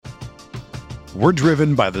We're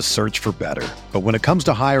driven by the search for better. But when it comes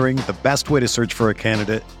to hiring, the best way to search for a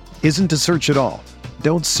candidate isn't to search at all.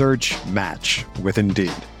 Don't search, match with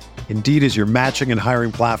Indeed. Indeed is your matching and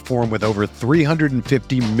hiring platform with over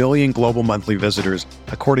 350 million global monthly visitors,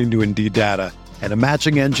 according to Indeed data, and a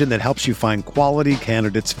matching engine that helps you find quality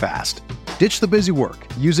candidates fast. Ditch the busy work.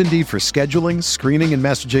 Use Indeed for scheduling, screening, and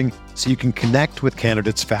messaging so you can connect with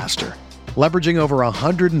candidates faster. Leveraging over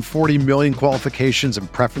 140 million qualifications and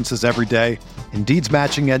preferences every day, Indeed's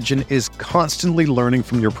matching engine is constantly learning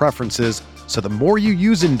from your preferences, so the more you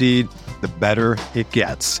use Indeed, the better it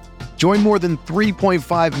gets. Join more than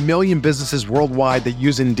 3.5 million businesses worldwide that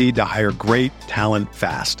use Indeed to hire great talent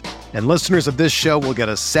fast. And listeners of this show will get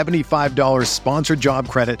a $75 sponsored job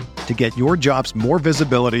credit to get your jobs more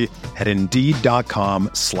visibility at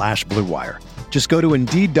Indeed.com/Blue Wire. Just go to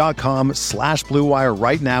Indeed.com/Blue Wire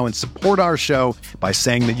right now and support our show by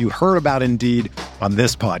saying that you heard about Indeed on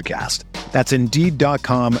this podcast. That's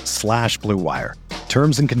Indeed.com/Blue Wire.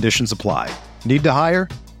 Terms and conditions apply. Need to hire?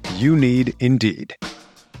 You need Indeed.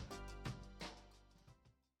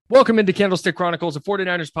 Welcome into Candlestick Chronicles, a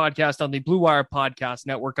 49ers podcast on the Blue Wire Podcast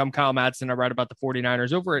Network. I'm Kyle Madsen. I write about the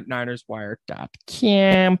 49ers over at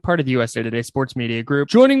NinersWire.com, part of the USA Today Sports Media Group.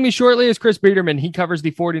 Joining me shortly is Chris Biederman. He covers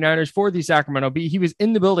the 49ers for the Sacramento Bee. He was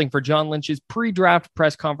in the building for John Lynch's pre-draft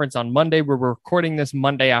press conference on Monday. We're recording this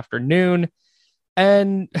Monday afternoon,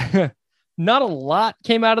 and not a lot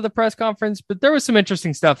came out of the press conference, but there was some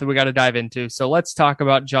interesting stuff that we got to dive into. So let's talk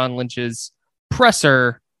about John Lynch's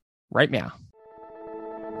presser right now.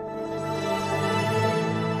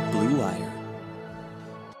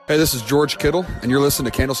 Hey, this is George Kittle, and you're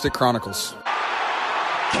listening to Candlestick Chronicles.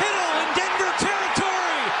 Kittle in Denver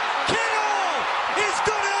territory. Kittle is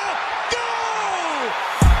gonna go!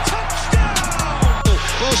 Touchdown!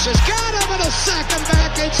 Bosa's got him, and a sack him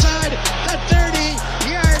back inside the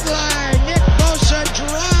 30-yard line. Nick Bosa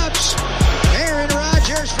drops Aaron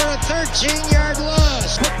Rodgers for a 13-yard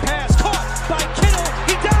loss. Quick pass caught by Kittle.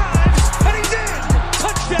 He dives, and he's in!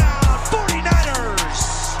 Touchdown, 49ers!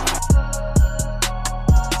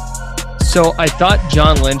 So I thought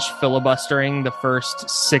John Lynch filibustering the first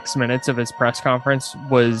 6 minutes of his press conference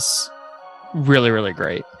was really, really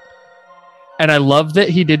great. And I love that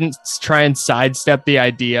he didn't try and sidestep the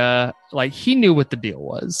idea. Like, he knew what the deal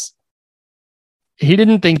was. He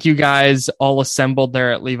didn't think you guys all assembled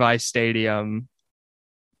there at Levi Stadium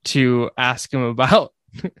to ask him about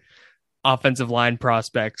offensive line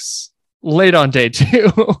prospects late on day two.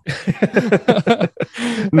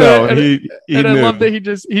 No, and he I knew. love that he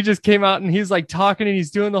just came out and he's like talking and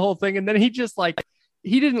he's doing the whole thing, and then he just like,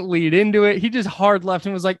 he didn't lead into it. He just hard left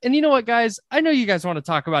and was like, and you know what, guys, I know you guys want to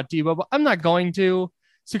talk about Debo, but I'm not going to.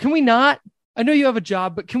 So can we not? I know you have a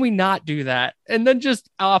job, but can we not do that? And then just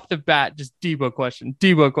off the bat, just Debo question.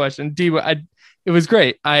 It was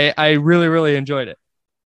great. I really, really enjoyed it.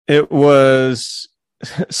 It was.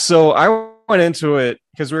 So I went into it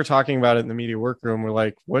because we were talking about it in the media workroom. We're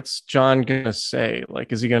like, what's John going to say?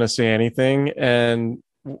 Like, is he going to say anything? And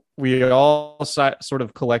we all sort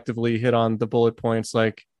of collectively hit on the bullet points.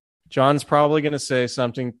 Like, John's probably going to say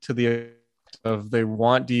something to the effect of they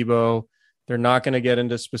want Debo. They're not going to get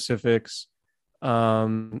into specifics.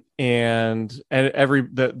 And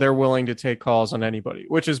they're willing to take calls on anybody,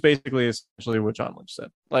 which is basically essentially what John Lynch said.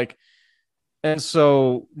 Like, and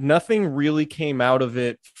so nothing really came out of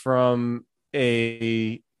it from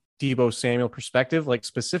a Debo Samuel perspective. Like,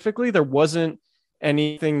 specifically, there wasn't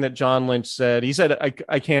anything that John Lynch said. He said,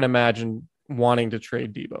 I can't imagine wanting to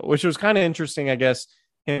trade Debo, which was kind of interesting, I guess,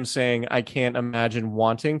 him saying, I can't imagine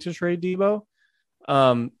wanting to trade Debo,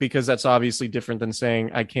 because that's obviously different than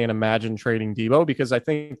saying, I can't imagine trading Debo, because I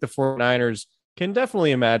think the 49ers can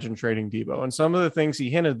definitely imagine trading Debo. And some of the things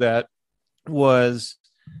he hinted at was,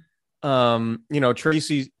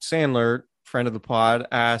 Tracy Sandler, friend of the pod,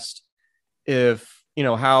 asked if,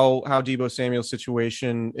 how Debo Samuel's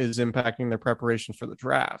situation is impacting their preparation for the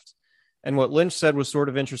draft. And what Lynch said was sort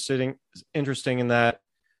of interesting in that,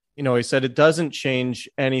 he said it doesn't change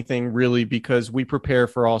anything really because we prepare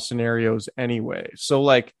for all scenarios anyway. So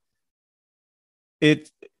like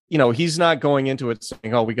he's not going into it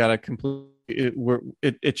saying, oh, we got to complete it.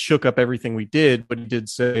 It shook up everything we did, but he did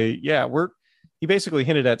say, he basically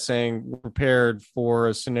hinted at saying we're prepared for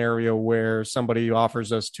a scenario where somebody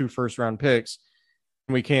offers us 2 first-round picks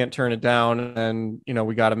and we can't turn it down, and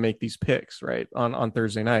we got to make these picks right on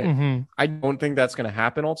Thursday night. Mm-hmm. I don't think that's going to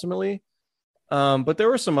happen ultimately. But there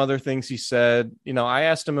were some other things he said. I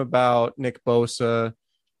asked him about Nick Bosa,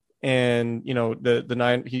 and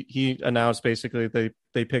he announced basically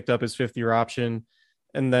they picked up his 5th-year option,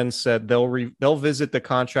 and then said they'll visit the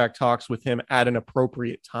contract talks with him at an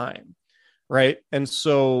appropriate time. right? And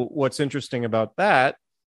so what's interesting about that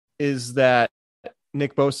is that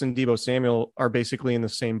Nick Bosa and Deebo Samuel are basically in the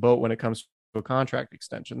same boat when it comes to a contract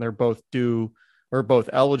extension. They're both due, or both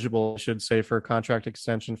eligible, I should say, for a contract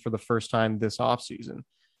extension for the first time this offseason.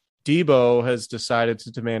 Deebo has decided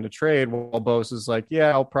to demand a trade, while Bosa is like,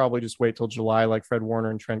 yeah, I'll probably just wait till July like Fred Warner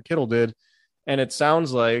and Trent Kittle did. And it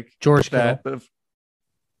sounds like George Kittle.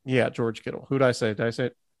 George Kittle. Who did I say? Did I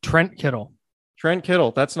say Trent Kittle? Trent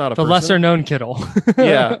Kittle. That's not a the person. lesser known Kittle.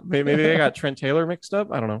 Yeah, maybe I got Trent Taylor mixed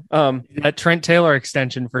up. I don't know. That Trent Taylor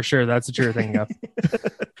extension for sure. That's what you're thinking of.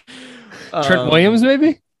 Trent Williams,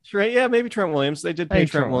 maybe. Maybe Trent Williams. They did pay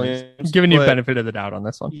Trent Williams. I'm giving you benefit of the doubt on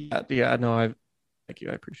this one. Yeah. No, thank you.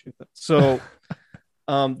 I appreciate that. So,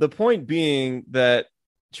 the point being that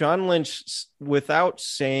John Lynch, without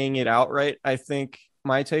saying it outright, I think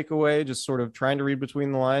my takeaway, just sort of trying to read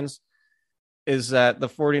between the lines, is that the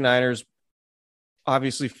 49ers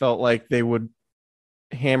obviously felt like they would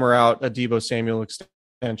hammer out a Deebo Samuel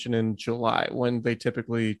extension in July when they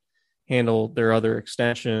typically handle their other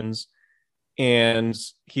extensions. And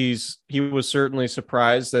he was certainly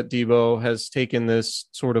surprised that Deebo has taken this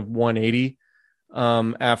sort of 180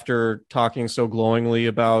 after talking so glowingly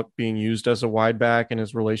about being used as a wide back and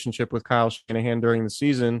his relationship with Kyle Shanahan during the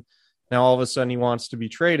season. Now, all of a sudden he wants to be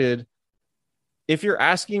traded. If you're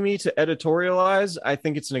asking me to editorialize, I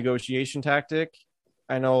think it's a negotiation tactic.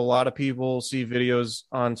 I know a lot of people see videos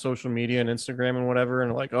on social media and Instagram and whatever,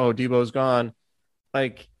 and like, oh, Deebo's gone.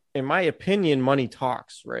 Like, in my opinion, money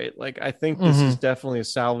talks, right? Like, I think this is definitely a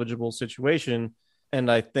salvageable situation.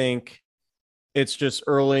 And I think it's just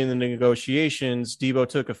early in the negotiations. Deebo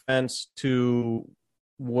took offense to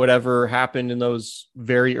whatever happened in those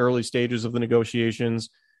very early stages of the negotiations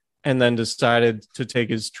and then decided to take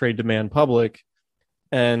his trade demand public.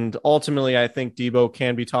 And ultimately, I think Deebo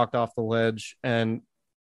can be talked off the ledge, and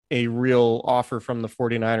a real offer from the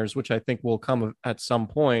 49ers, which I think will come at some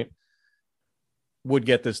point, would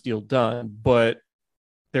get this deal done. But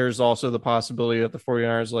there's also the possibility that the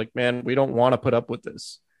 49ers are like, man, we don't want to put up with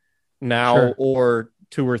this now or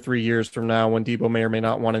 2 or 3 years from now when Deebo may or may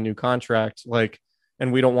not want a new contract. Like,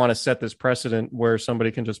 and we don't want to set this precedent where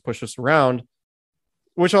somebody can just push us around,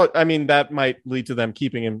 which, I mean, that might lead to them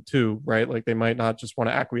keeping him too, right? Like, they might not just want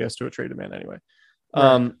to acquiesce to a trade demand anyway.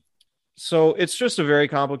 Right. So it's just a very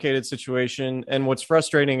complicated situation. And what's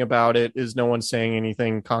frustrating about it is no one's saying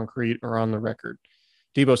anything concrete or on the record.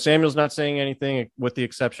 Deebo Samuel's not saying anything, with the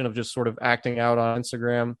exception of just sort of acting out on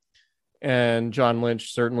Instagram. And John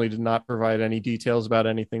Lynch certainly did not provide any details about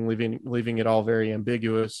anything, leaving it all very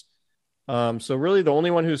ambiguous. So really the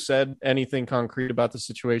only one who said anything concrete about the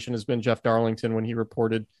situation has been Jeff Darlington when he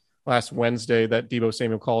reported last Wednesday that Deebo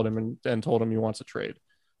Samuel called him and told him he wants a trade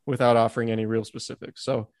without offering any real specifics.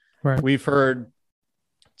 So we've heard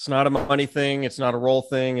it's not a money thing. It's not a role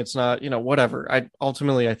thing. It's not, whatever. I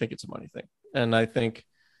think it's a money thing. And I think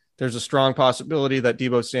there's a strong possibility that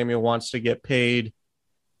Deebo Samuel wants to get paid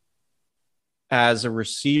as a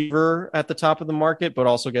receiver at the top of the market, but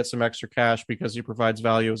also get some extra cash because he provides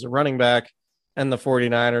value as a running back. And the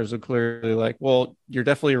 49ers are clearly like, well, you're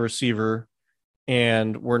definitely a receiver,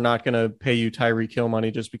 and we're not going to pay you Tyreek Hill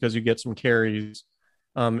money just because you get some carries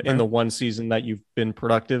in the one season that you've been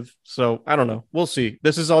productive. So I don't know. We'll see.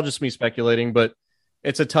 This is all just me speculating, but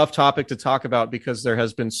it's a tough topic to talk about because there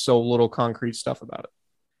has been so little concrete stuff about it.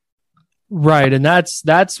 Right. And that's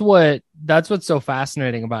what's so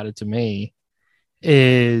fascinating about it to me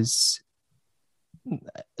is,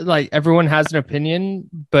 like, everyone has an opinion,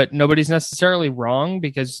 but nobody's necessarily wrong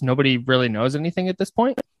because nobody really knows anything at this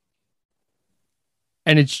point.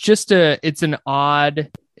 And it's just it's an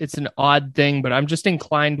odd thing, but I'm just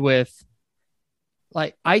inclined with,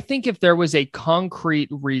 like, I think if there was a concrete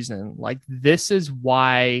reason, like, this is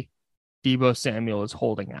why Deebo Samuel is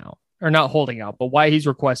holding out, or not holding out, but why he's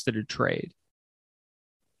requested a trade.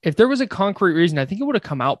 If there was a concrete reason, I think it would have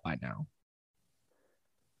come out by now.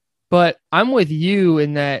 But I'm with you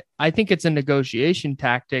in that I think it's a negotiation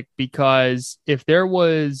tactic, because if there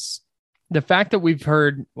was the fact that we've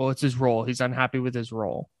heard, well, it's his role, he's unhappy with his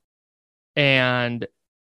role, and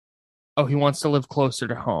he wants to live closer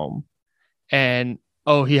to home, and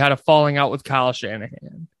he had a falling out with Kyle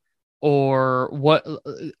Shanahan, or what,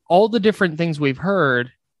 all the different things we've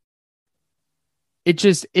heard, it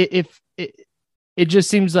just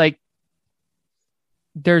seems like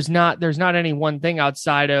there's not any one thing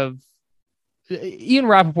outside of Ian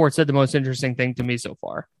Rappaport said the most interesting thing to me so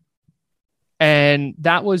far. And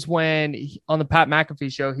that was when on the Pat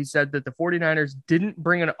McAfee show, he said that the 49ers didn't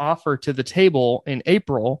bring an offer to the table in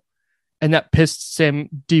April, and that pissed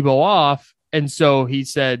Deebo off. And so he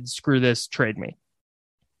said, screw this, trade me.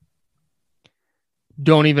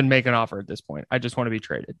 don't even make an offer at this point. I just want to be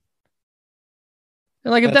traded.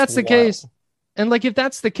 And like, if that's the wild. case, and like, if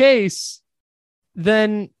that's the case,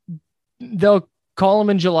 then they'll call him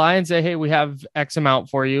in July and say, hey, we have X amount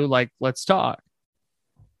for you. Like, let's talk.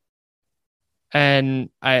 And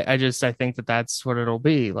I think that that's what it'll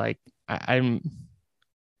be. Like, I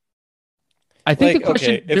think like, the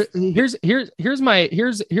question, okay, here's my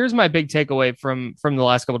big takeaway from the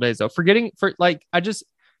last couple of days though.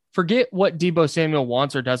 Forget what Deebo Samuel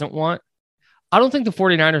wants or doesn't want. I don't think the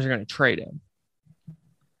 49ers are going to trade him.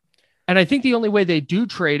 And I think the only way they do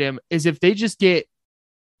trade him is if they just get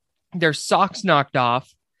their socks knocked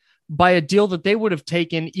off by a deal that they would have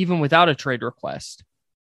taken even without a trade request.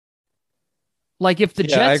 Like if the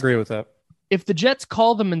Jets, I agree with that. If the Jets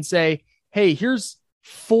call them and say, hey, here's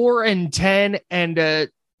 4-10 and a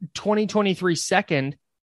 2023 second,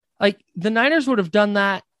 like the Niners would have done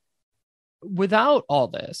that without all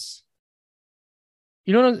this.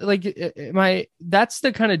 You know, like that's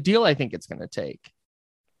the kind of deal I think it's going to take.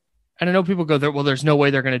 And I know people go there, well, there's no way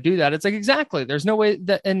they're going to do that. It's like, exactly. There's no way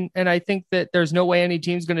that, and I think that there's no way any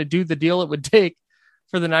team's going to do the deal it would take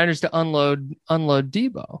for the Niners to unload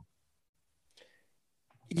Deebo.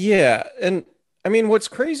 Yeah. And I mean, what's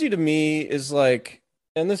crazy to me is like,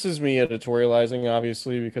 and this is me editorializing,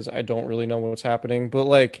 obviously, because I don't really know what's happening, but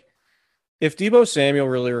like, if Deebo Samuel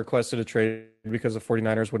really requested a trade because the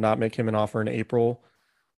 49ers would not make him an offer in April,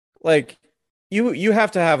 like you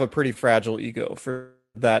have to have a pretty fragile ego for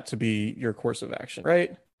that to be your course of action,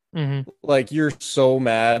 right? Mm-hmm. Like you're so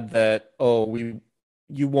mad that,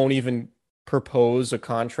 you won't even propose a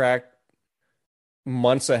contract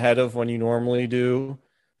months ahead of when you normally do.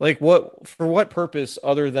 Like for what purpose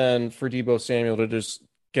other than for Deebo Samuel to just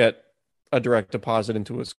get a direct deposit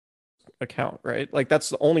into his account, right? Like that's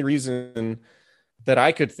the only reason that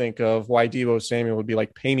I could think of why Deebo Samuel would be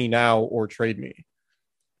like, pay me now or trade me.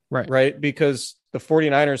 Right. Because the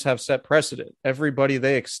 49ers have set precedent. Everybody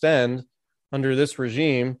they extend under this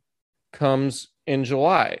regime comes in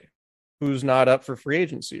July who's not up for free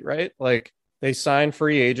agency, right? Like they sign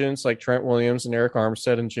free agents like Trent Williams and Eric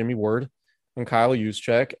Armstead and Jimmy Ward and Kyle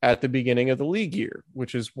Juszczyk at the beginning of the league year,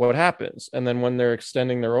 which is what happens. And then when they're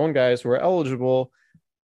extending their own guys who are eligible,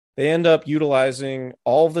 they end up utilizing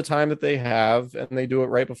all of the time that they have, and they do it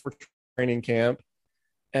right before training camp.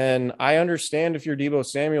 And I understand if you're Deebo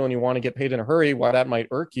Samuel and you want to get paid in a hurry, why that might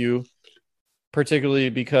irk you, particularly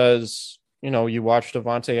because, you watch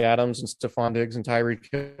Devontae Adams and Stephon Diggs and Tyreek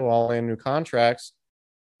Hill all in new contracts.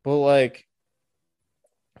 But like,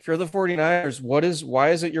 if you're the 49ers, why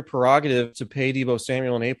is it your prerogative to pay Deebo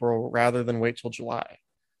Samuel in April rather than wait till July?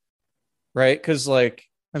 Right? Because like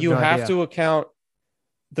you have to account.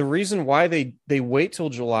 The reason why they wait till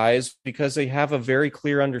July is because they have a very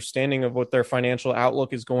clear understanding of what their financial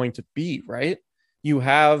outlook is going to be, right? You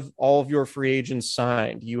have all of your free agents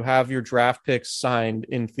signed. You have your draft picks signed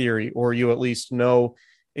in theory, or you at least know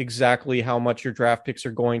exactly how much your draft picks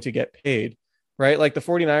are going to get paid, right? Like the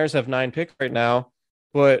 49ers have 9 picks right now,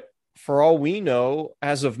 but for all we know,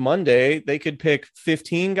 as of Monday, they could pick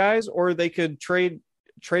 15 guys, or they could trade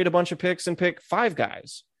a bunch of picks and pick 5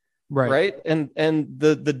 guys. Right. And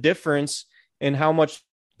the difference in how much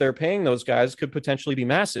they're paying those guys could potentially be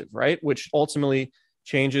massive, right? Which ultimately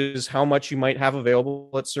changes how much you might have available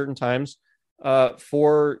at certain times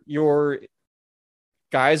for your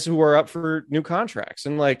guys who are up for new contracts.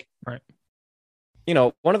 And like, right.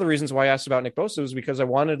 One of the reasons why I asked about Nick Bosa was because I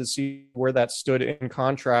wanted to see where that stood in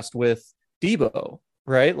contrast with Deebo,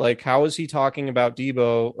 right? Like, how is he talking about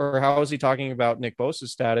Deebo, or how is he talking about Nick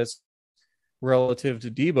Bosa's status relative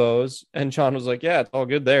to Deebo's? And John was like, yeah, it's all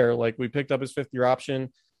good there. Like, we picked up his 5th-year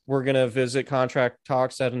option. We're going to visit contract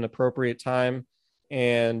talks at an appropriate time.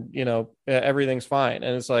 And, everything's fine.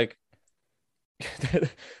 And it's like,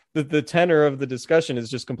 the tenor of the discussion is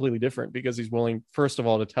just completely different, because he's willing, first of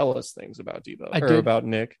all, to tell us things about Deebo about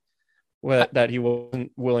Nick that he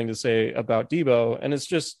wasn't willing to say about Deebo. And it's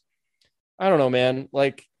just, I don't know, man.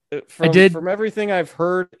 Like from everything I've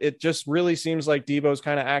heard, it just really seems like Deebo's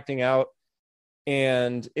kind of acting out.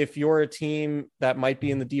 And if you're a team that might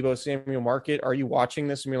be in the Deebo Samuel market, are you watching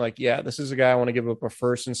this and you're like, yeah, this is a guy I want to give up a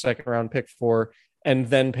 1st and 2nd round pick for, and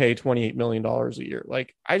then pay $28 million a year?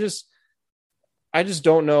 Like, I just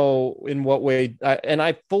don't know in what way. And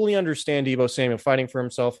I fully understand Deebo Samuel fighting for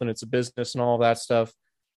himself, and it's a business and all of that stuff.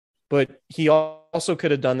 But he also could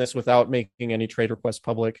have done this without making any trade requests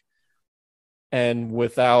public, and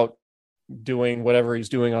without doing whatever he's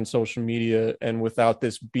doing on social media, and without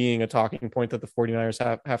this being a talking point that the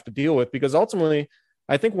 49ers have to deal with. Because ultimately,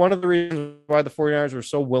 I think one of the reasons why the 49ers were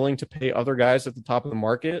so willing to pay other guys at the top of the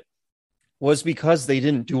market was because they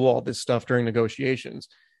didn't do all this stuff during negotiations,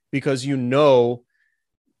 because,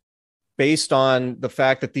 based on the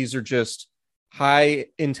fact that these are just high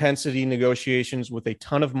intensity negotiations with a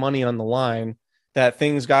ton of money on the line, that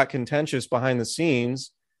things got contentious behind the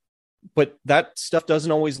scenes, but that stuff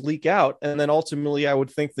doesn't always leak out. And then ultimately, I would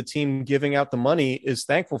think the team giving out the money is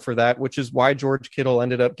thankful for that, which is why George Kittle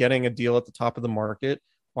ended up getting a deal at the top of the market,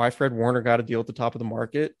 why Fred Warner got a deal at the top of the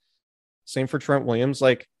market. Same for Trent Williams.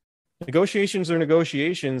 Like, negotiations are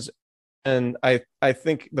negotiations. And I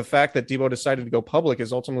think the fact that Deebo decided to go public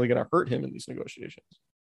is ultimately going to hurt him in these negotiations.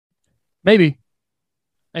 Maybe.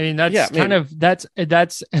 I mean, that's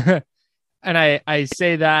and I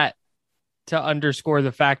say that to underscore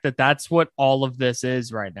the fact that that's what all of this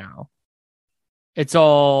is right now. It's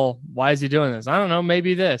all, why is he doing this? I don't know.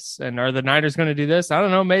 Maybe this. And are the Niners going to do this? I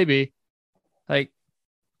don't know. Maybe. Like,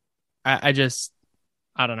 I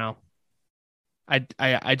don't know. I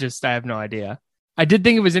have no idea. I did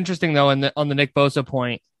think it was interesting, though, on the Nick Bosa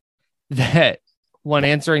point, that when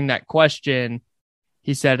answering that question,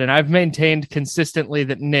 he said, and I've maintained consistently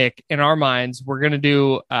that Nick, in our minds, we're going to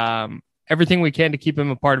do everything we can to keep him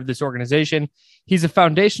a part of this organization. He's a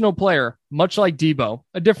foundational player, much like Deebo,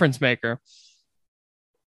 a difference maker.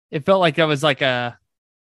 It felt like that was like a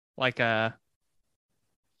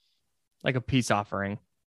peace offering.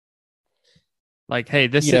 Like, hey,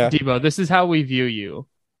 this is Deebo. This is how we view you.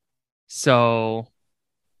 So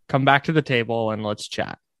come back to the table and let's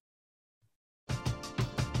chat.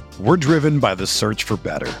 We're driven by the search for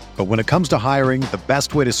better. But when it comes to hiring, the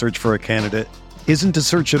best way to search for a candidate isn't to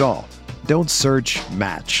search at all. Don't search,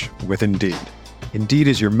 match with Indeed. Indeed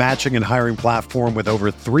is your matching and hiring platform with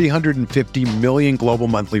over 350 million global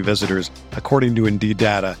monthly visitors, according to Indeed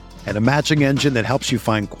data, and a matching engine that helps you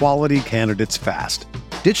find quality candidates fast.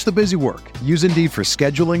 Ditch the busy work. Use Indeed for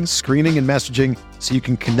scheduling, screening, and messaging so you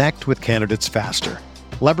can connect with candidates faster.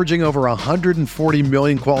 Leveraging over 140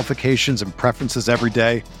 million qualifications and preferences every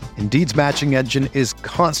day, Indeed's matching engine is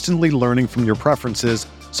constantly learning from your preferences,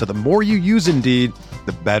 so the more you use Indeed,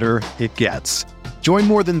 the better it gets. Join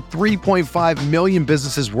more than 3.5 million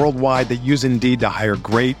businesses worldwide that use Indeed to hire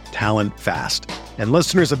great talent fast. And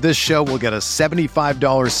listeners of this show will get a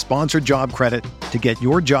 $75 sponsored job credit to get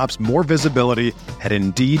your jobs more visibility at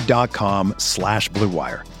Indeed.com/Blue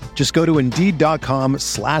Wire. Just go to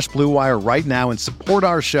Indeed.com/Blue Wire right now and support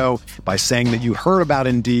our show by saying that you heard about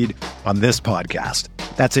Indeed on this podcast.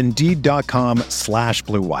 That's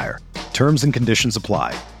Indeed.com/Blue Wire. Terms and conditions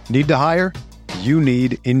apply. Need to hire? You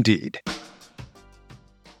need Indeed.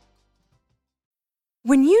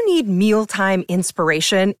 When you need mealtime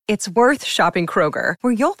inspiration, it's worth shopping Kroger,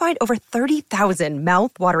 where you'll find over 30,000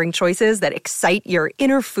 mouth-watering choices that excite your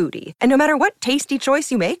inner foodie. And no matter what tasty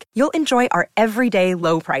choice you make, you'll enjoy our everyday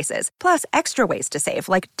low prices, plus extra ways to save,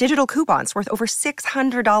 like digital coupons worth over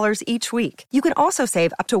 $600 each week. You can also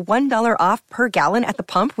save up to $1 off per gallon at the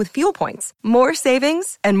pump with fuel points. More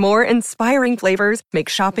savings and more inspiring flavors make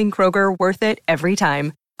shopping Kroger worth it every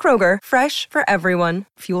time. Kroger, fresh for everyone.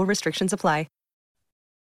 Fuel restrictions apply.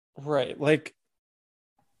 Right. Like,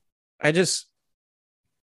 I get,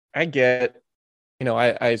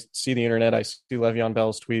 I see the internet, I see Le'Veon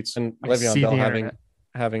Bell's tweets, and Le'Veon Bell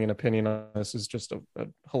having an opinion on this is just a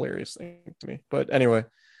hilarious thing to me. But anyway,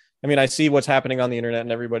 I mean, I see what's happening on the internet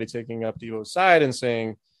and everybody taking up Deebo's side and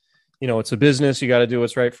saying, it's a business, you got to do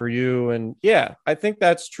what's right for you. And yeah, I think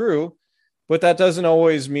that's true, but that doesn't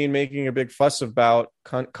always mean making a big fuss about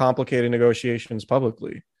complicated negotiations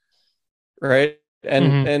publicly. Right.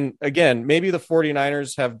 And again, maybe the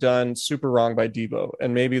 49ers have done super wrong by Deebo,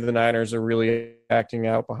 and maybe the Niners are really acting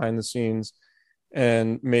out behind the scenes.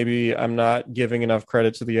 And maybe I'm not giving enough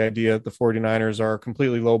credit to the idea that the 49ers are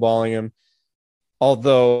completely lowballing him.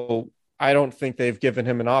 Although I don't think they've given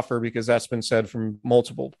him an offer, because that's been said from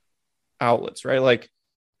multiple outlets, right? Like,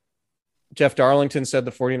 Jeff Darlington said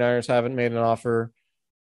the 49ers haven't made an offer.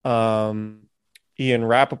 Ian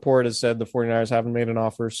Rappaport has said the 49ers haven't made an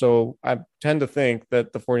offer. So I tend to think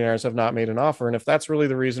that the 49ers have not made an offer. And if that's really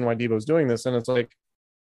the reason why Deebo's doing this, then it's like,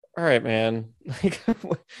 all right, man, like,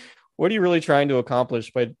 what are you really trying to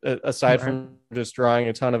accomplish aside from just drawing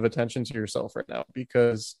a ton of attention to yourself right now?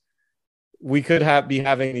 Because we could be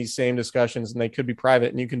having these same discussions, and they could be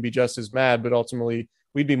private, and you can be just as mad, but ultimately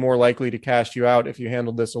we'd be more likely to cash you out if you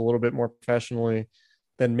handled this a little bit more professionally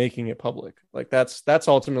than making it public. Like, that's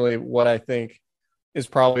ultimately what I think is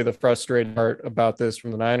probably the frustrating part about this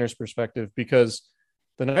from the Niners perspective, because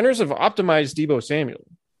the Niners have optimized Deebo Samuel,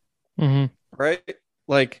 right?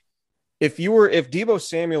 Like, if Deebo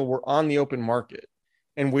Samuel were on the open market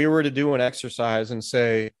and we were to do an exercise and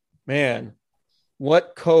say, man,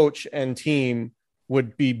 what coach and team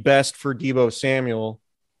would be best for Deebo Samuel,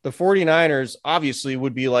 the 49ers obviously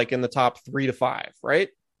would be like in the top 3 to 5, right?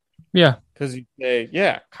 Yeah. Because you say,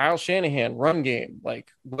 yeah, Kyle Shanahan, run game. Like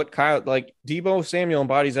Deebo Samuel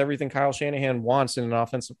embodies everything Kyle Shanahan wants in an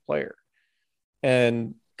offensive player.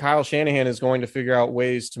 And Kyle Shanahan is going to figure out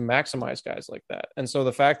ways to maximize guys like that. And so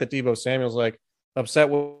the fact that Deebo Samuel's like upset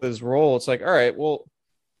with his role, it's like, all right, well,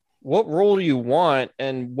 what role do you want?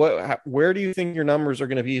 And where do you think your numbers are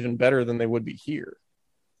going to be even better than they would be here?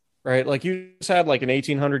 Right? Like you just had like an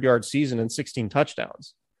 1,800-yard season and 16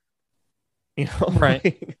 touchdowns. You know,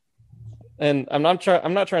 right? And I'm not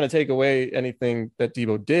trying to take away anything that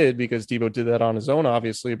Deebo did, because Deebo did that on his own,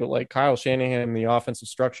 obviously. But like Kyle Shanahan and the offensive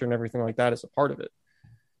structure and everything like that is a part of it.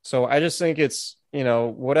 So I just think it's, you know,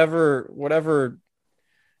 whatever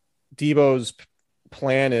Deebo's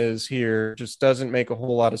plan is here just doesn't make a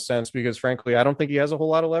whole lot of sense, because frankly, I don't think he has a whole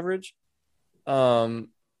lot of leverage. I know.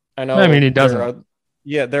 I mean, he doesn't.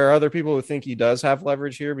 There are other people who think he does have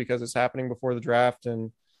leverage here because it's happening before the draft.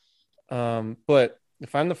 And but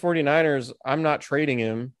if I'm the 49ers, I'm not trading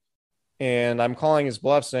him, and I'm calling his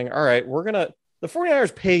bluff saying, all right, the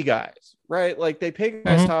 49ers pay guys, right? Like they pay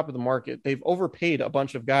guys top of the market. They've overpaid a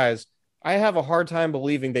bunch of guys. I have a hard time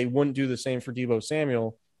believing they wouldn't do the same for Deebo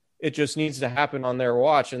Samuel. It just needs to happen on their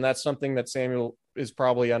watch. And that's something that Samuel is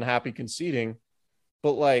probably unhappy conceding,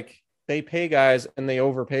 but like they pay guys and they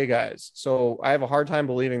overpay guys. So I have a hard time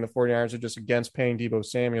believing the 49ers are just against paying Deebo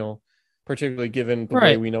Samuel, particularly given the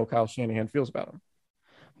way we know Kyle Shanahan feels about him.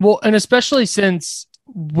 Well, and especially since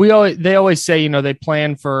they always say, you know, they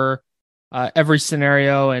plan for every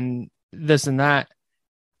scenario and this and that.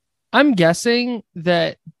 I'm guessing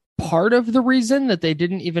that part of the reason that they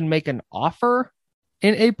didn't even make an offer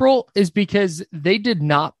in April is because they did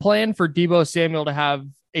not plan for Deebo Samuel to have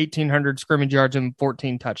 1,800 scrimmage yards and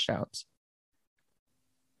 14 touchdowns.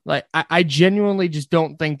 Like, I genuinely just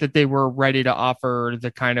don't think that they were ready to offer the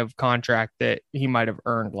kind of contract that he might have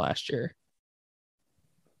earned last year.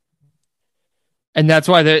 And that's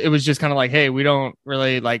why it was just kind of like, hey, we don't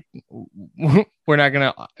really like, we're not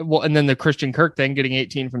going to, well, and then the Christian Kirk thing, getting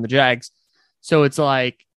 18 from the Jags. So it's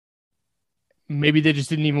like, maybe they just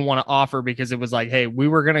didn't even want to offer because it was like, hey, we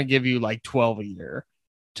were going to give you like 12 a year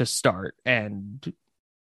to start. And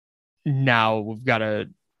now we've got to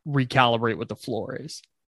recalibrate what the floor is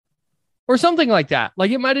or something like that.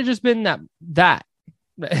 Like it might've just been that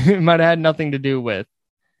it might've had nothing to do with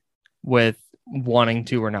wanting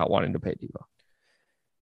to or not wanting to pay Deebo.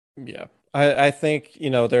 Yeah. I think, you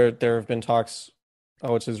know, there have been talks.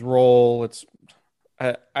 Oh, it's his role.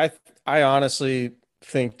 I honestly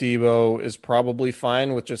think Deebo is probably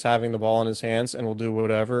fine with just having the ball in his hands and will do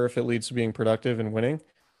whatever if it leads to being productive and winning.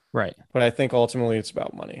 Right. But I think ultimately it's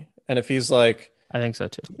about money. And if he's like, I think so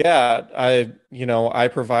too. Yeah, I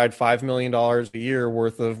provide $5 million a year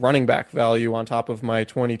worth of running back value on top of my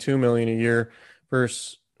 $22 million a year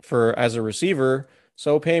for as a receiver.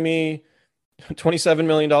 So pay me $27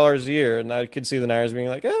 million a year. And I could see the Niners being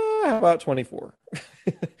like, how about 24?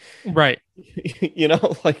 Right. You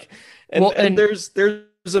know, like, and there's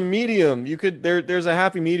a medium. There's a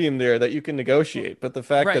happy medium there that you can negotiate. But the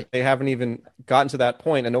fact that they haven't even gotten to that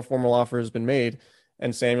point and no formal offer has been made,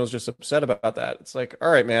 and Samuel's just upset about that. It's like,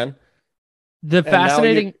 all right, man. The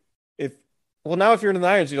fascinating. Now if you're in the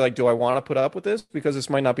Niners, you're like, do I want to put up with this? Because this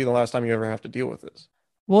might not be the last time you ever have to deal with this.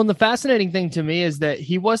 Well, and the fascinating thing to me is that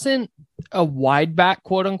he wasn't a wide back,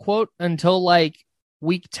 quote unquote, until like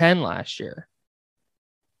week 10 last year.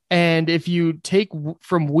 And if you take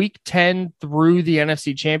from week 10 through the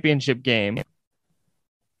NFC Championship game,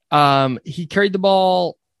 he carried the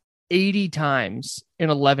ball 80 times in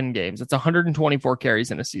 11 games. That's 124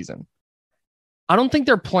 carries in a season. I don't think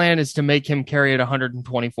their plan is to make him carry it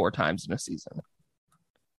 124 times in a season.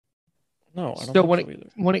 No, I don't so think so either.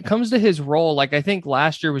 When it comes to his role, like I think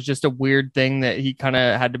last year was just a weird thing that he kind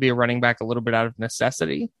of had to be a running back a little bit out of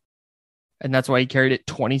necessity. And that's why he carried it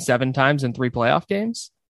 27 times in 3 playoff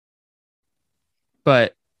games.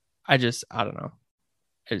 But I don't know.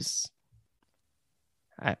 It's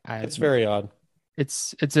very odd.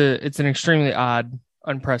 It's an extremely odd,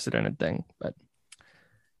 unprecedented thing. But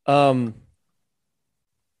can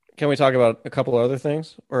we talk about a couple of other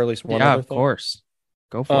things, or at least one? Yeah, other of thing? Course.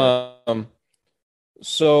 Go for it.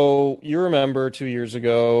 So you remember 2 years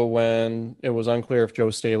ago when it was unclear if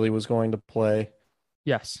Joe Staley was going to play?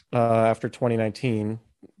 Yes. After 2019,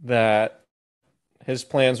 that his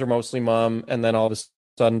plans were mostly mum, and then all of a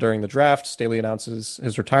sudden during the draft, Staley announces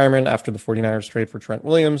his retirement after the 49ers trade for Trent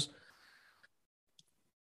Williams.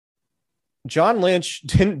 John Lynch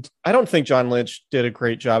I don't think John Lynch did a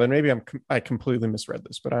great job, and maybe I completely misread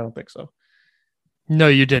this, but I don't think so. No,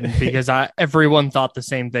 you didn't, because everyone thought the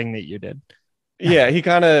same thing that you did. Yeah,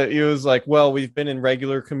 he was like, well, we've been in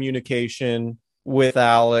regular communication with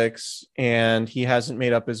Alex and he hasn't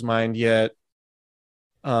made up his mind yet.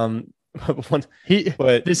 He's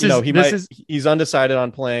undecided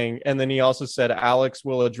on playing. And then he also said Alex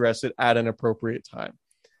will address it at an appropriate time.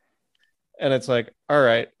 And it's like, all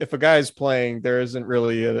right, if a guy's playing, there isn't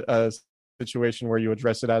really a situation where you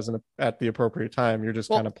address it at the appropriate time. You're just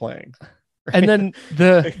kind of playing. Right? And then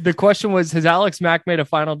the question was, has Alex Mack made a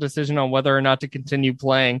final decision on whether or not to continue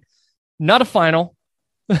playing? Not a final.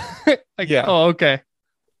 Yeah. Oh, okay.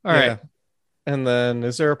 All right. And then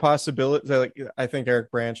is there a possibility that, I think Eric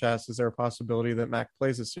Branch asked, is there a possibility that Mac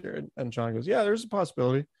plays this year? And John goes, yeah, there's a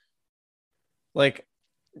possibility.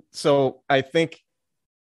 So I think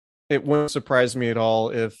it wouldn't surprise me at all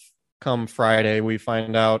if come Friday we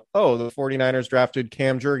find out, oh, the 49ers drafted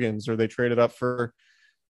Cam Jurgens, or they traded up for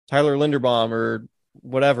Tyler Linderbaum or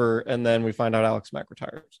whatever, and then we find out Alex Mack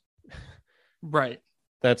retires. Right.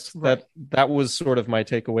 That was sort of my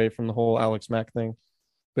takeaway from the whole Alex Mack thing,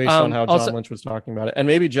 based on how John Lynch was talking about it. And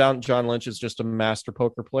maybe John Lynch is just a master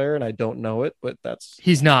poker player and I don't know it, but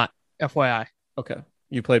he's not, FYI. Okay.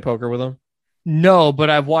 You played poker with him? No, but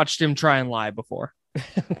I've watched him try and lie before.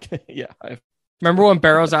 Okay. Yeah. Remember when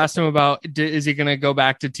Barrows asked him about, is he going to go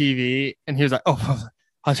back to TV? And he was like,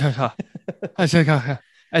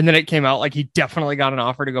 and then it came out like he definitely got an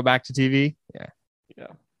offer to go back to TV. Yeah. Yeah.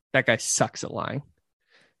 That guy sucks at lying.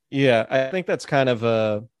 Yeah. I think that's kind of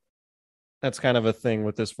a thing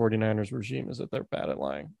with this 49ers regime, is that they're bad at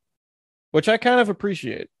lying, which I kind of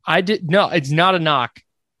appreciate. No, it's not a knock.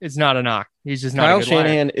 It's not a knock. He's just not Kyle a good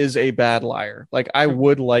Shanahan liar. Is a bad liar. I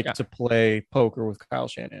would like to play poker with Kyle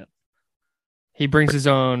Shanahan. He brings his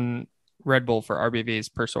own Red Bull for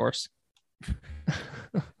RBVs per source.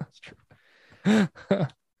 That's true.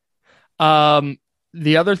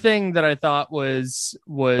 The other thing that I thought was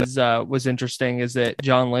interesting is that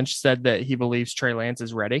John Lynch said that he believes Trey Lance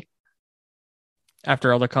is ready.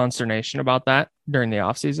 After all the consternation about that during the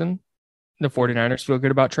offseason, the 49ers feel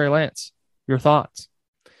good about Trey Lance. Your thoughts?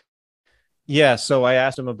 Yeah, so I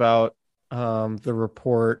asked him about the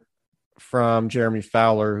report from Jeremy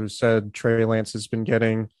Fowler, who said Trey Lance has been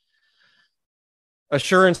getting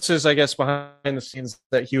assurances, I guess, behind the scenes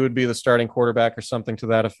that he would be the starting quarterback or something to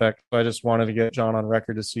that effect. So I just wanted to get John on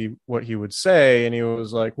record to see what he would say. And he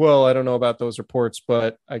was like, well, I don't know about those reports,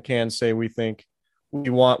 but I can say we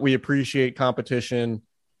appreciate competition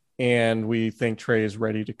and we think Trey is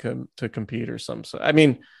ready to compete or some. So, I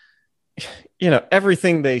mean,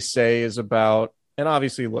 everything they say is about, and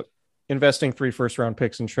obviously look, investing 3 first-round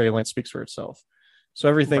picks in Trey Lance speaks for itself. So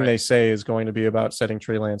everything they say is going to be about setting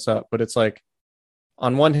Trey Lance up. But it's like,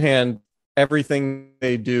 on one hand, everything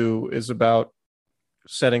they do is about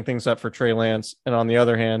setting things up for Trey Lance. And on the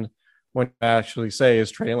other hand, when you actually say,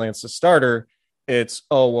 is Trey Lance the starter? It's,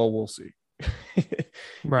 oh, well, we'll see.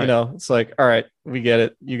 Right. It's like, all right, we get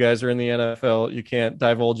it. You guys are in the NFL. You can't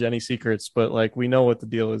divulge any secrets, but we know what the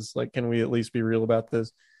deal is. Can we at least be real about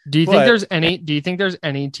this? Do you think there's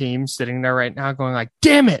any team sitting there right now going like,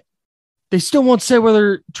 damn it, they still won't say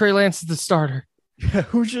whether Trey Lance is the starter? Yeah,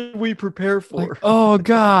 who should we prepare for? Oh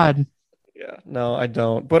God. Yeah, no, I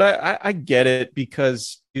don't. But I get it,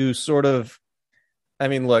 because you sort of,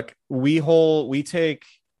 look, we take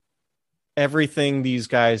everything these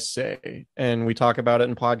guys say and we talk about it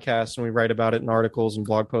in podcasts and we write about it in articles and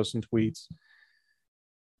blog posts and tweets.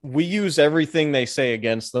 We use everything they say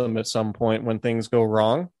against them at some point when things go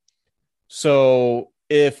wrong. So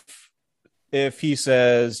if he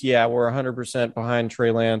says, yeah, we're 100% behind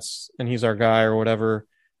Trey Lance and he's our guy or whatever,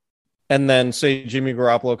 and then say Jimmy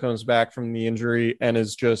Garoppolo comes back from the injury and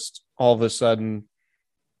is just all of a sudden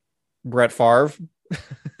Brett Favre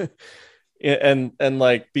and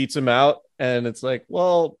beats him out, and it's like,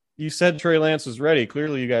 well, you said Trey Lance was ready.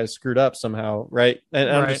 Clearly you guys screwed up somehow, right? And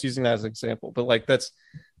I'm just using that as an example, but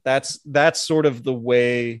that's sort of the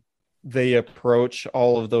way they approach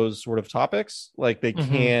all of those sort of topics. They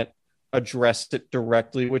can't address it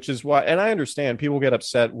directly, which is why, and I understand people get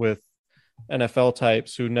upset with NFL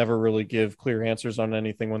types who never really give clear answers on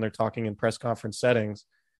anything when they're talking in press conference settings.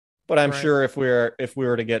 But I'm sure if we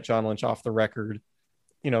were to get John Lynch off the record,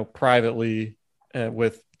 privately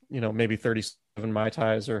with, maybe 37 Mai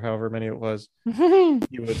Tais or however many it was, you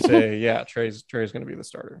would say, yeah, Trey's going to be the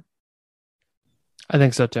starter. I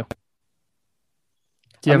think so too.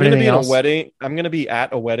 Do you I'm have going to be anything else? I'm going to be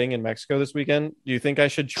at a wedding in Mexico this weekend. Do you think I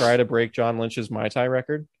should try to break John Lynch's Mai Tai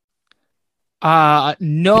record?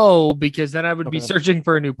 No, because then I would be searching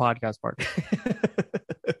for a new podcast partner.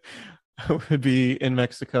 would be in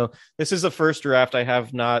Mexico. This is the first draft I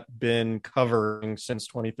have not been covering since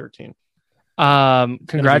 2013.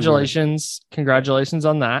 Congratulations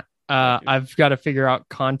on that. I've got to figure out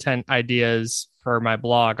content ideas for my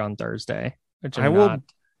blog on Thursday, which I'm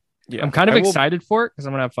kind of excited for it because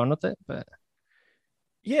I'm gonna have fun with it. But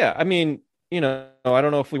yeah, I mean, I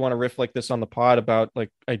don't know if we want to riff like this on the pod about like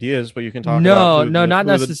ideas, but you can talk about not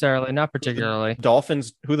necessarily, not particularly.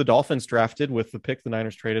 Who the Dolphins drafted with the pick the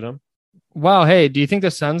Niners traded them. Wow, hey, do you think the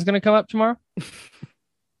sun's gonna come up tomorrow?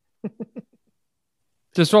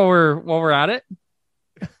 Just while we're at it.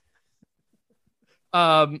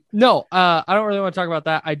 No, I don't really want to talk about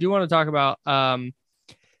that. I do want to talk about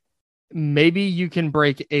maybe you can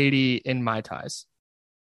break 80 in Mai Tais.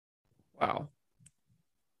 Wow.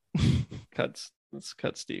 Cuts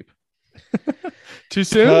deep. Too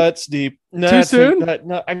soon? Cuts deep. No, too soon?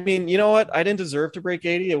 No, I mean, you know what? I didn't deserve to break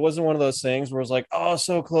 80. It wasn't one of those things where it was like, oh,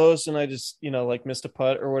 so close, and I just, like missed a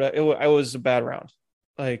putt or whatever. I was a bad round.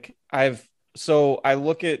 Like so I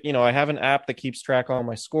look at, I have an app that keeps track of all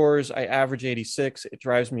my scores. I average 86. It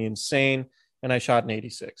drives me insane. And I shot an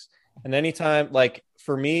 86. And anytime, like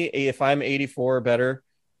for me, if I'm 84 or better,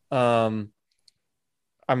 I'm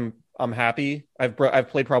happy. I've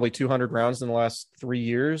played probably 200 rounds in the last 3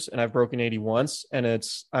 years, and I've broken 80 once, and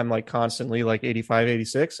I'm like constantly like 85,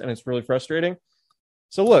 86, and it's really frustrating.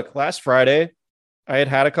 So look, last Friday, I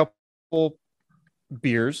had a couple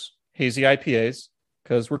beers, hazy IPAs,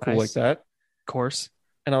 because we're cool like that. Of course.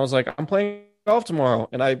 And I was like, I'm playing golf tomorrow,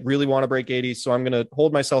 and I really want to break 80, so I'm going to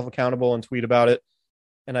hold myself accountable and tweet about it.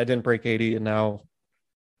 And I didn't break 80, and now,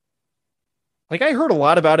 like, I heard a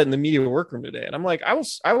lot about it in the media workroom today, and I'm like, I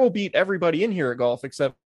will beat everybody in here at golf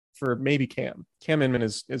except for maybe Cam. Cam Inman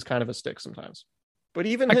is kind of a stick sometimes, but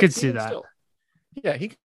even I could see that. Still, yeah, he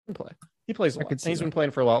can play. He plays a lot. And he's been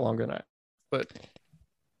playing for a lot longer than I. But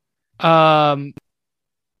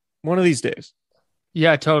one of these days.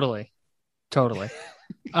 Yeah, totally. Someday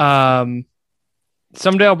I'll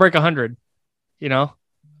break 100.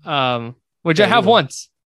 Which I have once.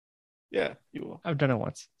 Yeah, you will. I've done it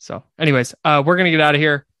once. So anyways, we're going to get out of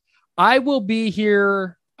here. I will be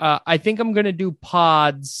here. I think I'm going to do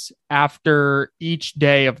pods after each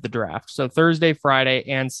day of the draft. So Thursday, Friday,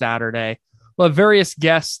 and Saturday. We'll have various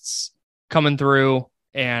guests coming through,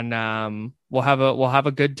 and we'll have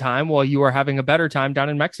a good time while you are having a better time down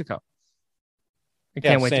in Mexico. I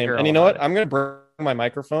can't wait to hear. And you know what? I'm going to bring my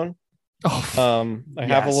microphone. I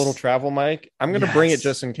have a little travel mic. I'm going to bring it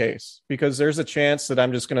just in case, because there's a chance that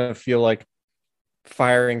I'm just going to feel like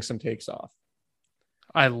firing some takes off.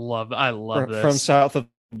 I love this. From south of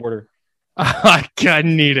the border. I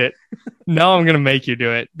need it. No, I'm going to make you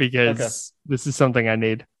do it because this is something I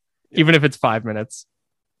need, even if it's 5 minutes.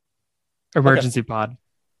 Emergency pod.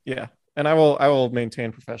 Yeah. And I will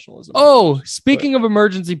maintain professionalism. Oh, speaking of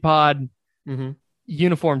emergency pod,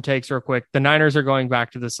 uniform takes real quick. The Niners are going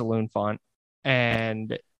back to the saloon font,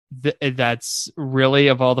 and that's really,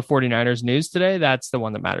 of all the 49ers news today, that's the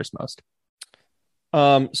one that matters most.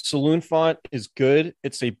 Saloon font is good.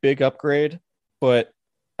 It's a big upgrade, but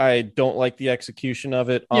I don't like the execution of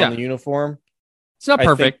it on the uniform. It's not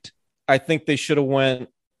perfect. I think they should have went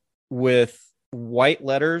with white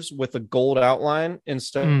letters with a gold outline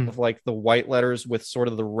instead of like the white letters with sort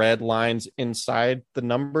of the red lines inside the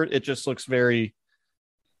number. It just looks very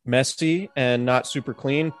messy and not super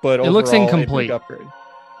clean, but it looks incomplete. A big upgrade.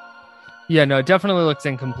 Yeah, no, it definitely looks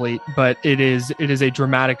incomplete, but it is a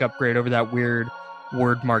dramatic upgrade over that weird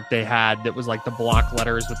word mark they had that was like the block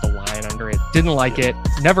letters with the line under it. Didn't like it,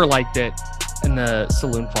 never liked it, and the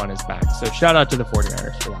saloon font is back. So shout out to the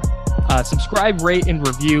 49ers for that. Subscribe, rate, and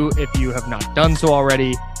review if you have not done so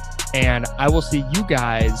already, and I will see you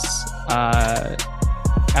guys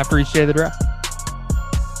after each day of the draft.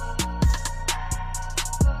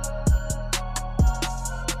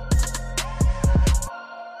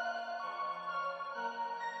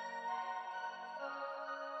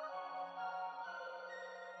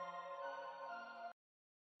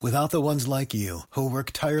 Without the ones like you, who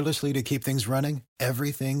work tirelessly to keep things running,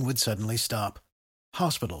 everything would suddenly stop.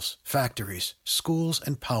 Hospitals, factories, schools,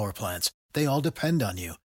 and power plants, they all depend on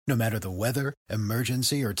you. No matter the weather,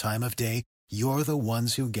 emergency, or time of day, you're the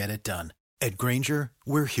ones who get it done. At Grainger,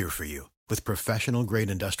 we're here for you with professional-grade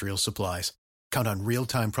industrial supplies. Count on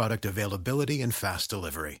real-time product availability and fast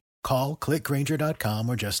delivery. Call, click Grainger.com,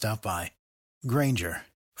 or just stop by. Grainger,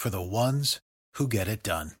 for the ones who get it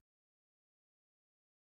done.